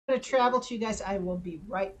going to travel to you guys. I will be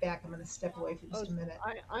right back. I'm going to step away for Oh, just a minute.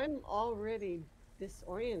 I'm already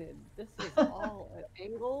disoriented. This is all at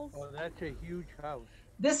angles. Oh, that's a huge house.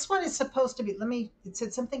 This one is supposed to be, let me, it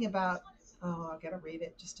said something about, oh, I got to read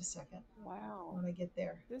it just a second Wow. when I get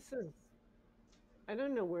there. This is, I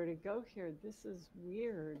don't know where to go here. This is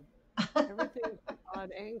weird. Everything's at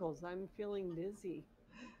odd angles. I'm feeling dizzy.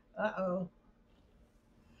 Uh-oh.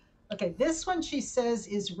 Okay, this one she says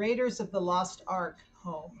is Raiders of the Lost Ark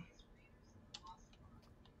home.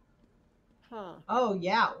 Huh. Oh,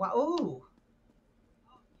 yeah. Wow. Ooh,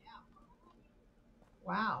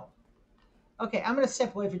 wow. Okay, I'm going to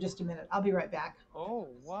step away for just a minute. I'll be right back. Oh,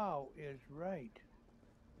 wow, is right.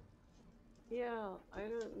 Yeah, I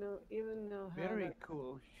don't know even know how to. Very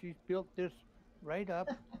cool. She's built this right up,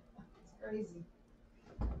 It's crazy.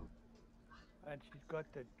 and she's got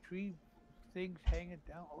the tree things hanging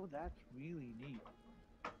down. Oh, that's really neat.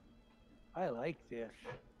 I like this.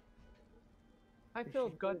 I And feel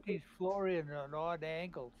she's got dizzy. these flooring at odd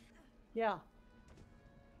angles. Yeah.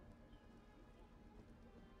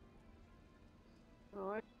 Oh,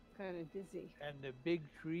 I'm kind of dizzy. And the big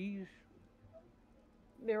trees.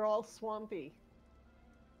 They're all swampy.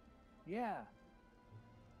 Yeah,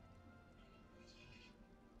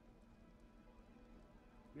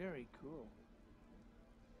 very cool.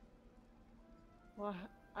 Well,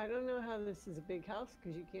 I don't know how this is a big house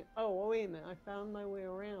because you can't. Oh, well, wait a minute. I found my way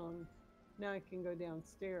around. Now I can go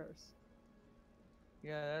downstairs.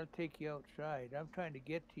 Yeah, that'll take you outside. I'm trying to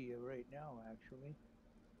get to you right now, actually.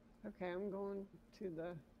 Okay, I'm going to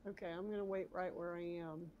the. Okay, I'm going to wait right where I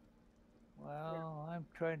am. Yeah. Well, I'm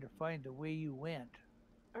trying to find the way you went.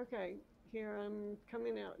 Okay, here I'm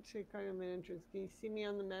coming out to kind of an entrance. Can you see me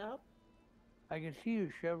on the map? I can see your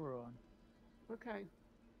chevron. Okay.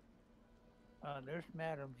 There's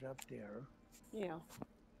Madam's up there. Yeah.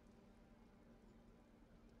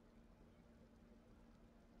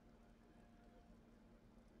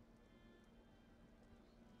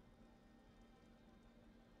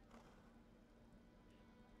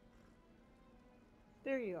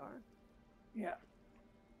 There you are. Yeah,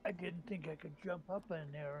 I didn't think I could jump up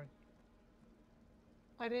in there.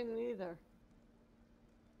 I didn't either.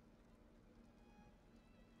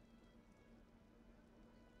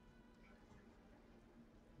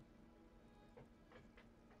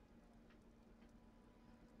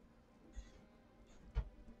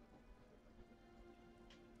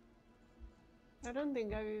 I don't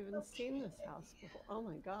think I've even seen this house before. Oh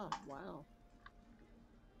my God. Wow.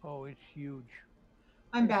 Oh, it's huge.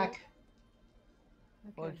 I'm Is it? back.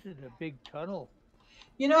 Oh, Okay. this is a big tunnel.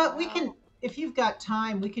 You know what? We Wow. can, if you've got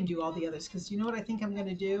time, we can do all the others because you know what I think I'm going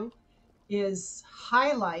to do is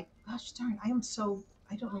highlight. Gosh darn, I am so,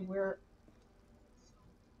 I don't know where,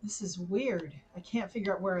 this is weird. I can't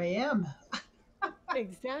figure out where I am.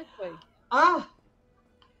 Exactly. Ah,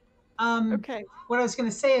 um, Okay. what I was going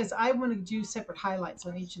to say is I want to do separate highlights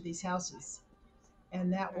on each of these houses,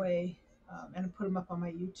 and that Okay. way, and put them up on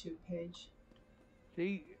my YouTube page.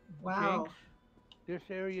 See, Jinx, Wow. this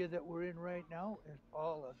area that we're in right now is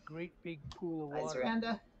all a great big pool of Hi, water.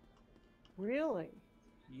 Zeranda. Really?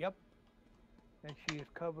 Yep. And she has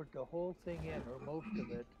covered the whole thing in, or most of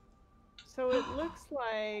it. So it looks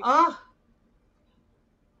like, Ah,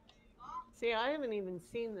 see, I haven't even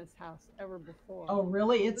seen this house ever before. oh,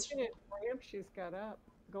 really? Look It's, at it, ramp she's got up,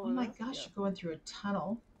 oh going my up gosh, here. you're going through a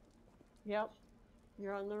tunnel. Yep,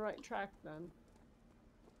 you're on the right track then.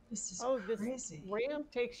 This is Oh, this crazy.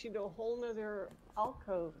 ramp takes you to a whole nother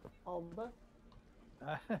alcove, Alba.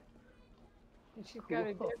 And she's got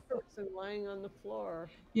a Cool. dead person lying on the floor.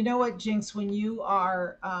 You know what, Jinx? When you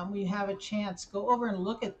are, when you have a chance, go over and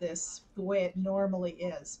look at this the way it normally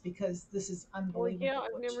is, because this is Well, yeah, unbelievable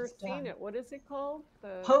I've what never she's seen done. it. What is it called?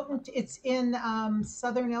 It's in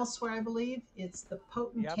Southern Elsewhere, I believe. It's the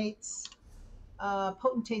Yep.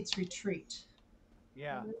 Potentate's Retreat. I've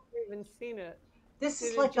Yeah. never even seen it. This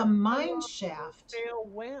Did is it like a just come mine off for shaft. sale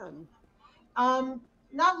when? Um,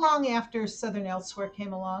 Not long after Southern Elsewhere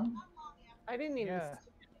came along. I didn't even Yeah.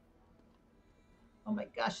 see. Oh my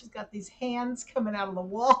gosh, she's got these hands coming out of the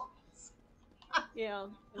wall. Yeah,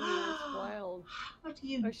 I mean, it's wild. How do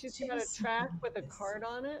you Oh, she's do got a something track with like a this? cart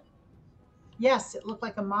on it. Yes, it looked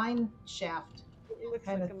like a mine shaft It looks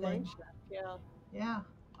kind like of a mine thing. shaft. Yeah. Yeah.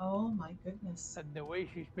 Oh my goodness. And the way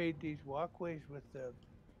she's made these walkways with the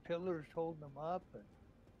pillars holding them up. And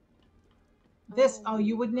This, Oh oh, my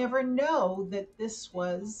you would God. never know that this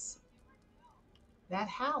was that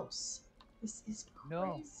house. This is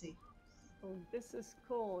no. crazy. Oh, this is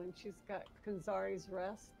cool. And she's got Kanzari's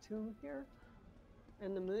Rest tomb here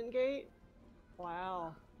and the moon gate.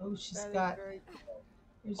 Wow. Oh, she's That is got very cool.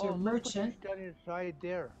 Here's Oh, your look what she's merchant. done inside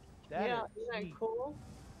there. That Yeah, is isn't that neat. cool?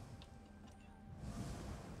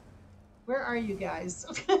 Where are you guys?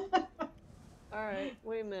 All right,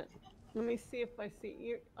 wait a minute. Let me see if I see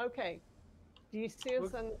you. Okay. Do you see us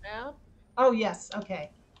Look, on the map? Oh, yes.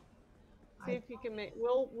 Okay. See I if you can make.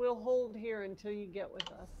 We'll hold here until you get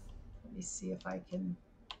with us. Let me see if I can.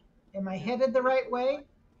 Am I Yeah. headed the right way?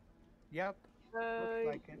 yep, looks Uh,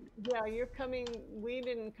 like it. yeah, you're coming. We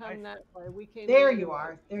didn't I, come that way. We came the There other you way.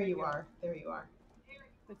 are. There you are. There you are.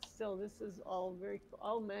 But still, this is all very cool.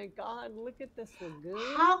 Oh my God, look at this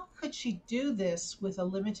lagoon. How could she do this with a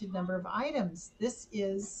limited number of items? This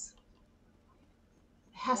is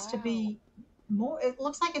has to Wow, be more. It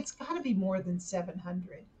looks like it's got to be more than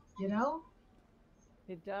 700. You know?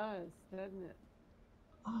 it does, doesn't it?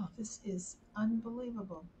 Oh, this is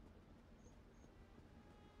unbelievable.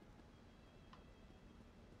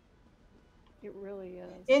 It really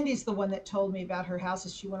is. Indy's the one that told me about her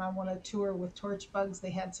houses. She went on one a tour with torch bugs.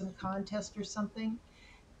 They had some contest or something,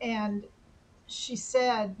 and she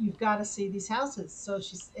said you've got to see these houses.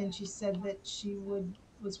 She said that she would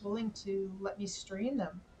was willing to let me stream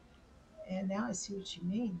them. And now I see what she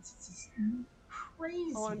means. It's just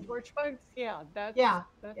Oh, on crazy. torch bugs? Yeah, Yeah,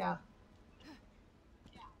 that's yeah.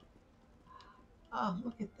 Oh,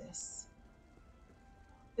 look at this.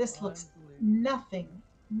 This looks unbelievable.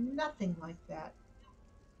 nothing like that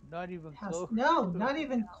Not even house. close No, to not it.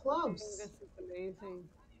 even I think close. this is amazing.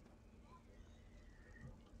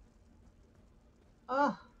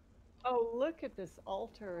 Oh, Oh, look at this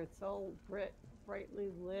altar. It's all brightly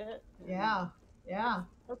lit and yeah, it's yeah.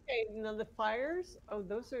 okay. Now the fires. Oh,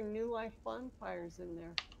 those are new life bonfires in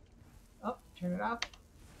there. Oh, turn it off.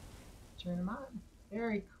 Turn them on.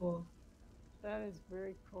 Very cool. That is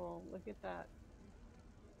very cool. Look at that.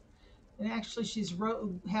 And actually,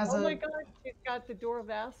 has Oh my a. gosh, she's got the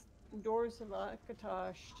doors of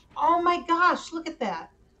Akatosh Oh my gosh! Look at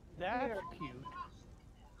that. That's here. cute.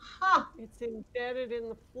 Huh. It's embedded in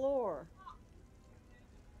the floor.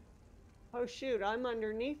 Oh shoot, I'm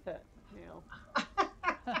underneath it now.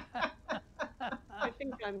 I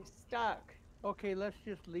think I'm stuck. okay, let's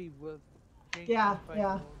just leave. Jinx Yeah, will find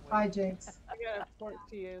yeah. her own way. Bye, Jinx. I gotta port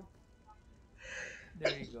to you.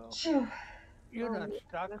 There you go. Phew. You're Oh not man,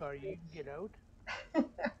 stuck, that's are you? good. You can get out.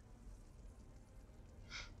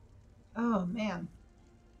 Oh man,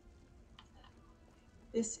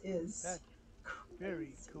 this is That's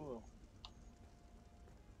very crazy. cool.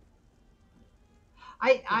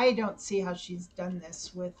 Cause I don't see how she's done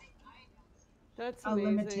this with That's a amazing.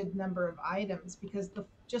 limited number of items because the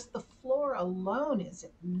just the floor alone is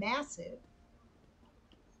massive.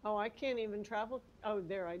 Oh, I can't even travel. Oh,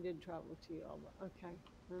 there, I did travel to you, Alba. Okay.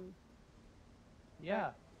 Um, Back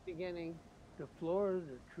yeah, to the beginning. the floor,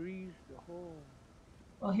 the trees, the whole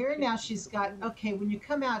Well, here kit now and she's got caboodle. okay. When you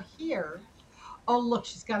come out here, oh look,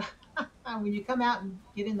 she's got when you come out and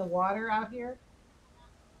get in the water out here,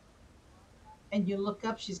 and you look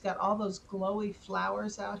up, she's got all those glowy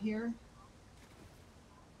flowers out here.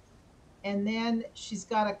 And then she's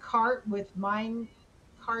got a cart with mine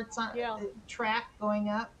carts on Yeah. track going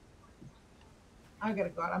up. I gotta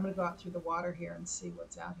go out. I'm gonna go out through the water here and see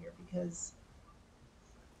what's out here because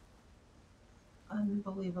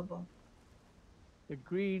unbelievable. The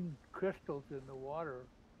green crystals in the water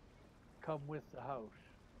come with the house.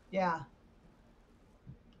 Yeah.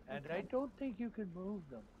 And I Okay. don't think you can move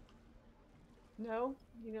them. No,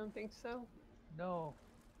 you don't think so? No,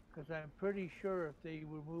 because I'm pretty sure if they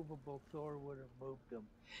were movable, Thor would have moved them.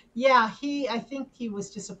 Yeah, I think he was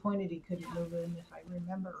disappointed he couldn't move in if I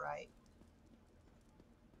remember right.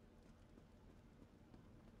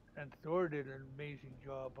 And Thor did an amazing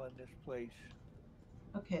job on this place,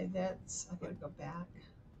 Okay, I gotta but go back.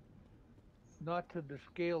 not to the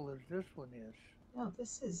scale as this one is. No,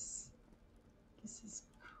 this is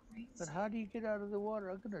But crazy. how do you get out of the water?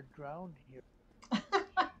 I'm going to drown here.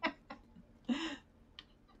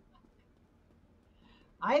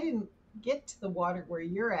 I didn't get to the water where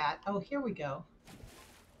you're at. Oh, here we go.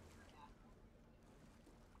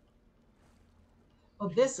 Oh,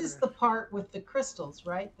 She's this going is to, the part with the crystals,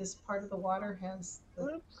 right? This part of the water has the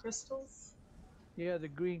Oops. crystals. yeah, the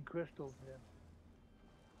green crystals in.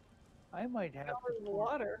 I might have to Fell in the port.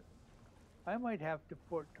 water. I might have to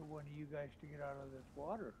port to one of you guys to get out of this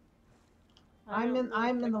water. I don't know if I'm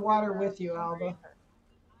I in the can get water out with you, there Alba. either.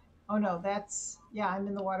 Oh no, yeah, I'm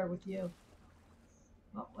in the water with you.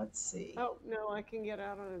 Well, let's see. Oh, no, I can get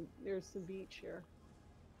out on there's the beach here.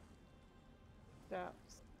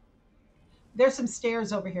 Steps. There's some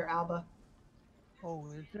stairs over here, Alba. Oh,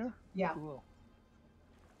 is there? Yeah. Cool.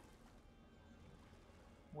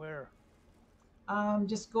 Where?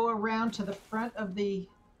 Just go around to the front of the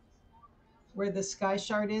where the sky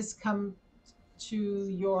shard is, come to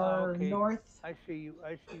your Okay. north. I see you.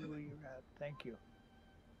 I see where you're at. Thank you.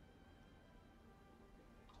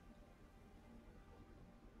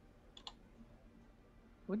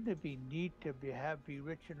 Wouldn't it be neat to be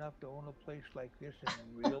rich enough to own a place like this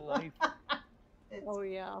in real life? It's Oh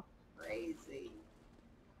yeah. crazy.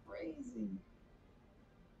 Crazy.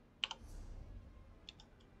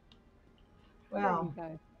 There you Well,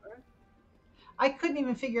 guys are. I couldn't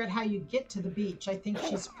even figure out how you get to the beach. I think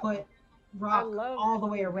she's put I rock love all the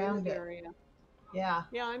way the around views it. area. Yeah.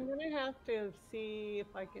 Yeah, I'm gonna have to see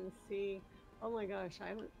if I can see. Oh my gosh,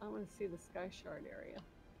 I want to see the sky shard area.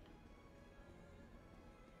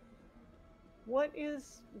 What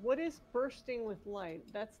is bursting with light?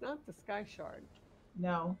 That's not the sky shard.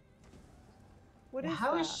 No. What is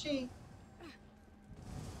How is that? she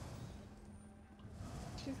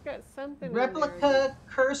She's got something in there that. replica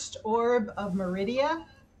cursed orb of Meridia?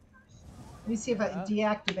 Let me see if it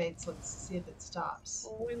Yeah. deactivates. Let's see if it stops.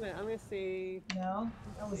 Oh, wait a minute. I'm gonna see. No,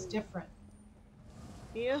 that Let's was see. different.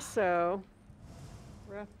 ESO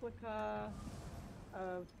replica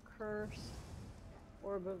of cursed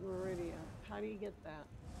orb of Meridia. How do you get that?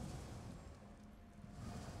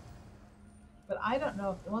 But I don't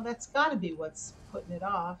know if, well, that's got to be what's putting it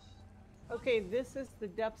off. Okay, this is the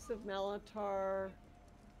depths of Malatar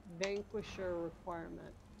Vanquisher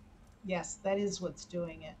requirement. Yes, that is what's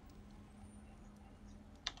doing it.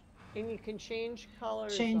 And you can change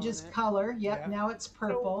colors Changes on it. color. Yep, Yeah. now it's So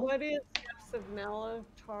purple. what is depths of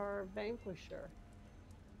Malatar Vanquisher?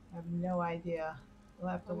 I have no idea. We'll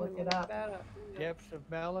have to I'm look gonna it up. that up. Depths of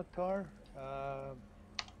Malatar.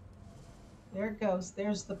 There it goes.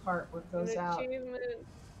 There's the part where it An goes out. achievement.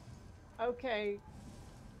 Okay.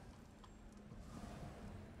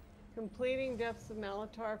 Completing Depths of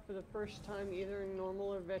Malatar for the first time, either in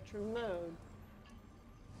normal or veteran mode.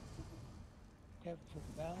 Depths of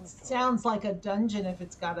Malatar. Sounds like a dungeon if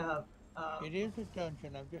it's got a. It is a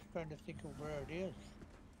dungeon. I'm just trying to think of where it is.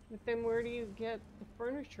 But then where do you get the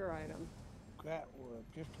furniture item?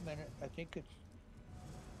 Just a minute. I think it's.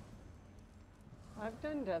 I've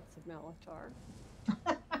done Depths of Malatar.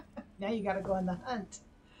 Now you got to go on the hunt.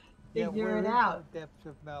 Yeah, Figure where it is out. the Depths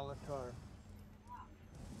of Malatar?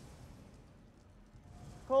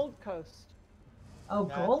 Gold Coast. Oh,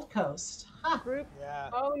 That's- Gold Coast. Huh. Group. Yeah.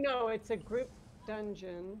 Oh no, it's a group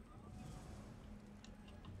dungeon.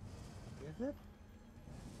 Is it?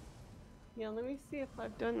 Yeah, let me see if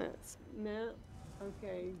I've done this. Map.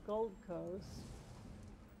 Okay, Gold Coast.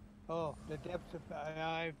 Oh, the depths of.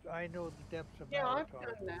 I know the depths of Yeah, Malatar. I've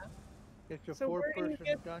done that. It's a So where do you four-person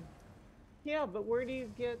get- dungeon. Yeah, but where do you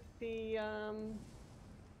get the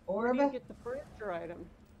where Orb? do you get the furniture item?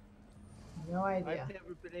 No idea. I've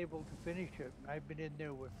never been able to finish it. I've been in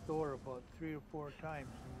there with Thor about 3 or 4 times,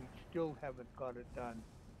 and we still haven't got it done.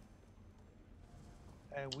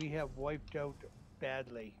 And we have wiped out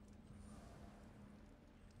badly.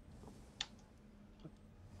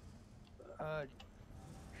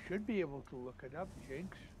 Should be able to look it up,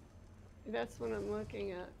 Jinx. That's what I'm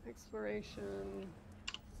looking at. Exploration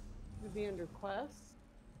would be under quests.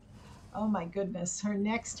 Oh my goodness. Her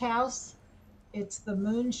next house, it's the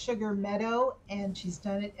Moon Sugar Meadow, and she's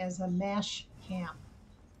done it as a MASH camp.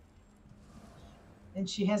 And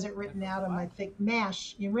she has it written out on my thing.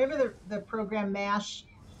 MASH. You remember the program MASH?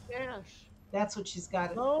 Dash. That's what she's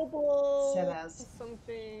got it Global set as.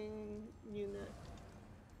 something unit.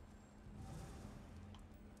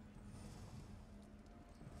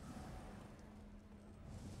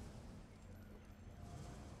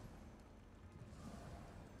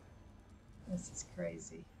 This is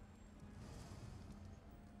crazy.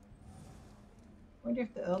 Wonder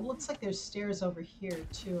if it looks like there's stairs over here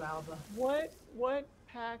too, Alba. What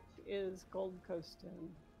pact is Gold Coast in?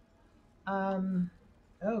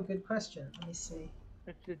 Oh, good question. Let me see.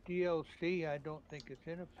 It's a DLC. I don't think it's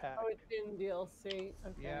in a pack. Oh, it's in DLC.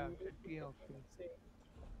 Okay. Yeah, it's a DLC.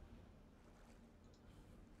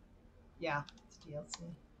 Yeah, it's DLC.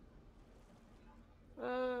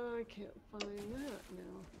 I can't find that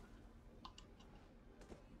now.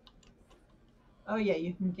 Oh yeah,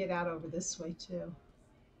 you can get out over this way too.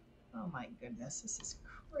 Oh my goodness, this is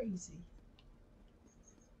crazy.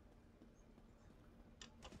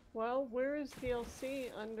 Well, where is DLC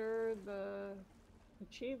under the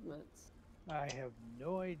achievements? I have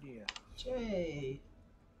no idea. Jay,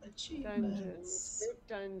 Dungeons, achievements. group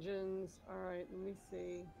dungeons. All right, let me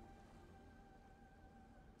see.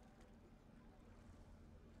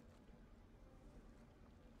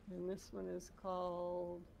 And this one is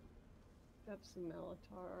called Depths of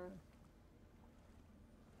Malatar.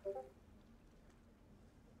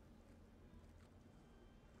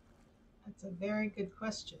 Let's It's a very good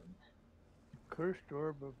question. Cursed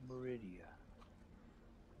Orb of Meridia.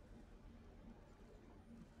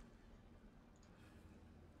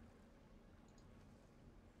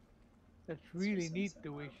 That's really neat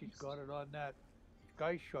the way she's got it on that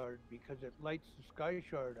sky shard because it lights the sky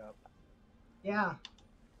shard up. Yeah.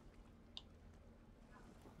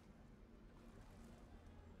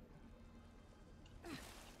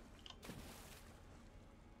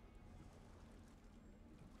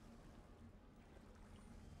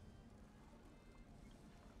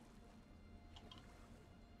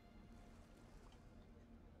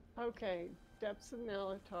 Okay, Depths of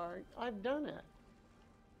Melitar. I've done it.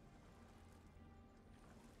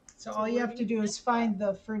 So So all you where have do to you do get is find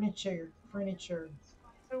the furniture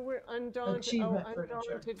So we're undaunted. achievement furniture.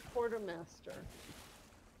 Undaunted Quartermaster.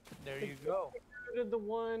 There But you go. go to the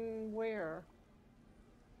one where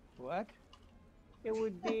What? it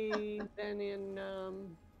would be then in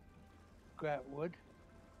Gratwood?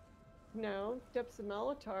 no, Depths of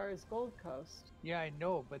Melitar is Gold Coast. Yeah, I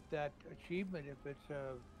know, but that achievement, if it's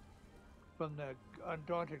from the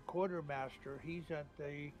Undaunted Quartermaster, he's at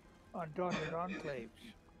the Undaunted Enclaves.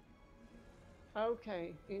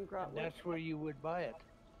 Okay, in And Grotwood. that's where you would buy it.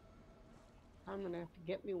 I'm gonna have to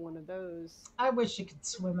get me one of those. I wish you could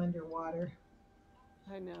swim underwater.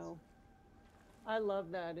 I know. I love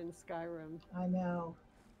that in Skyrim. I know.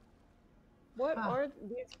 What Huh. are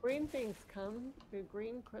these green things come? Do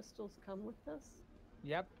green crystals come with this?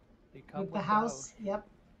 Yep. They come With the with house, yep.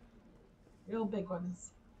 Real big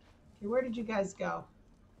ones. Okay, where did you guys go?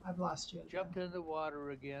 I've lost you again. Jumped in the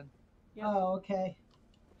water again. Yep. Oh, okay.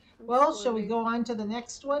 I'm Well, shall we swimming. go on to the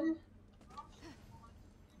next one?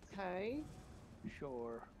 Okay.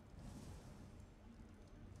 Sure.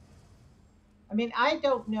 I mean, I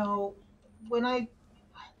don't know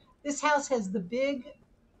this house has the big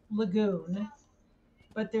lagoon,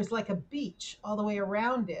 but there's like a beach all the way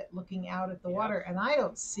around it looking out at the Yep. water, and I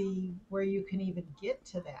don't see where you can even get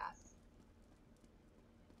to that.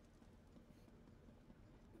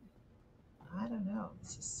 I don't know.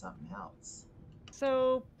 This is something else.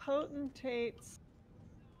 So Potentate's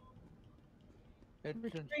It's in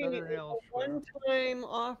retreat southern is a Elsewhere. one-time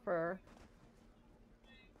offer.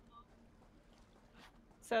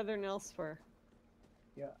 Southern Elsewhere.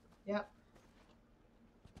 Yeah. Yep.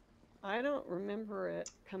 I don't remember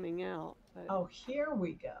it coming out. But Oh, here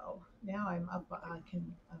we go. Now I'm up. I'm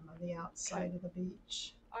on the outside of the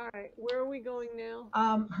beach. all right, where are we going now?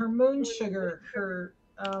 Her moon sugar. Her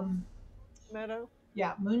Meadow.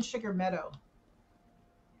 yeah, moon sugar meadow.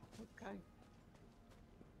 Okay.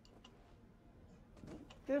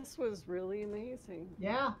 This was really amazing.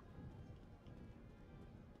 Yeah.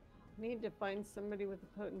 Need to find somebody with a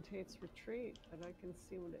Potentate's retreat that I can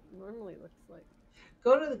see what it normally looks like.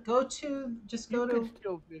 Just You go to. can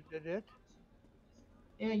still visit it.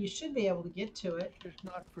 Yeah, you should be able to get to it. It's just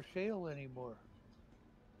not for sale anymore.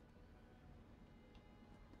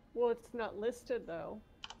 Well, it's not listed though.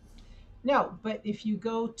 No, but if you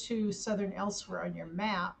go to Southern Elsewhere on your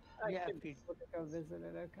map, I Yeah, should if be you- able to go visit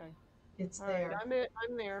it. Okay. it's All right, there.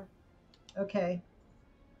 I'm there. Okay.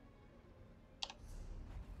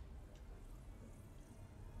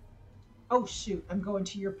 Oh shoot! I'm going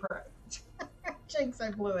to your part. Jinx,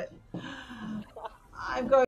 I blew it. I'm going